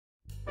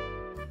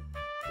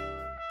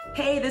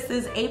Hey, this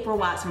is April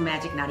Watts from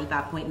Magic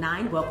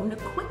 95.9. Welcome to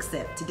Quick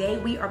Sip. Today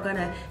we are going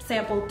to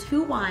sample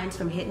two wines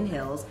from Hidden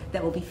Hills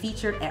that will be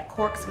featured at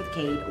Corks with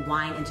Cade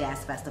Wine and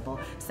Jazz Festival,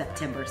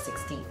 September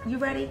 16th. You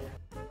ready?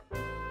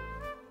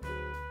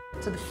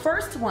 So the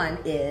first one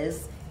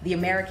is the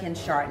American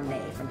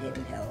Chardonnay from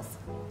Hidden Hills.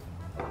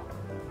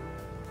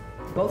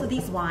 Both of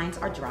these wines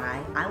are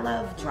dry. I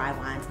love dry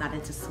wines, not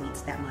into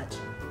sweets that much.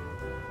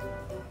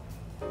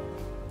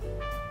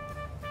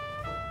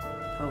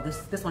 Oh,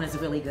 this one is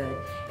really good.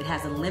 It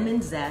has a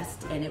lemon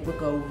zest and it would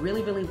go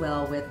really, really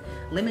well with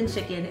lemon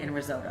chicken and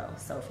risotto.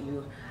 So if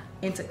you're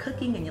into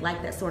cooking and you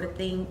like that sort of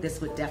thing, this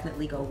would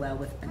definitely go well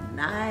with a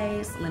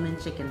nice lemon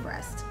chicken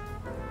breast.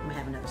 I'm gonna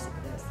have another sip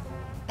of this.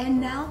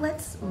 And now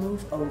let's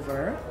move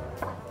over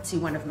to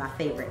one of my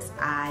favorites.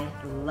 I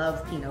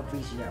love Pinot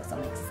Grigio, so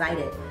I'm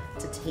excited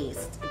to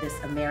taste this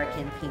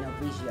American Pinot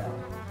Grigio.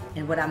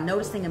 And what I'm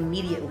noticing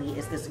immediately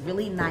is this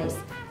really nice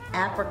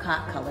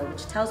apricot color,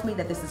 which tells me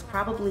that this is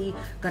probably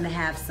gonna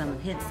have some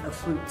hints of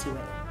fruit to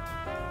it.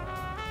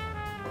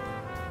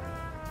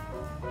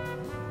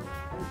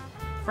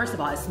 First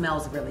of all, it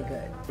smells really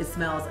good. It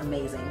smells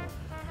amazing.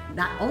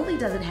 Not only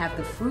does it have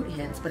the fruit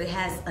hints, but it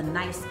has a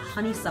nice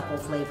honeysuckle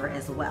flavor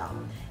as well.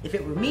 If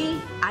it were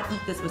me, I'd eat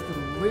this with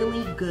some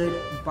really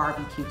good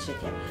barbecue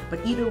chicken.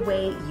 But either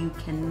way, you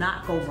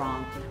cannot go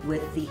wrong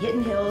with the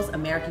Hidden Hills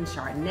American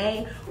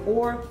Chardonnay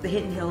or the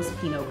Hidden Hills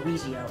Pinot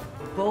Grigio.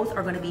 Both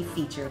are going to be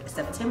featured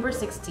September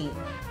 16th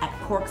at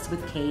Corks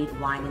with Cade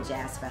Wine and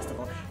Jazz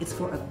Festival. It's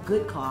for a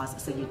good cause,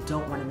 so you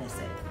don't want to miss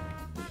it.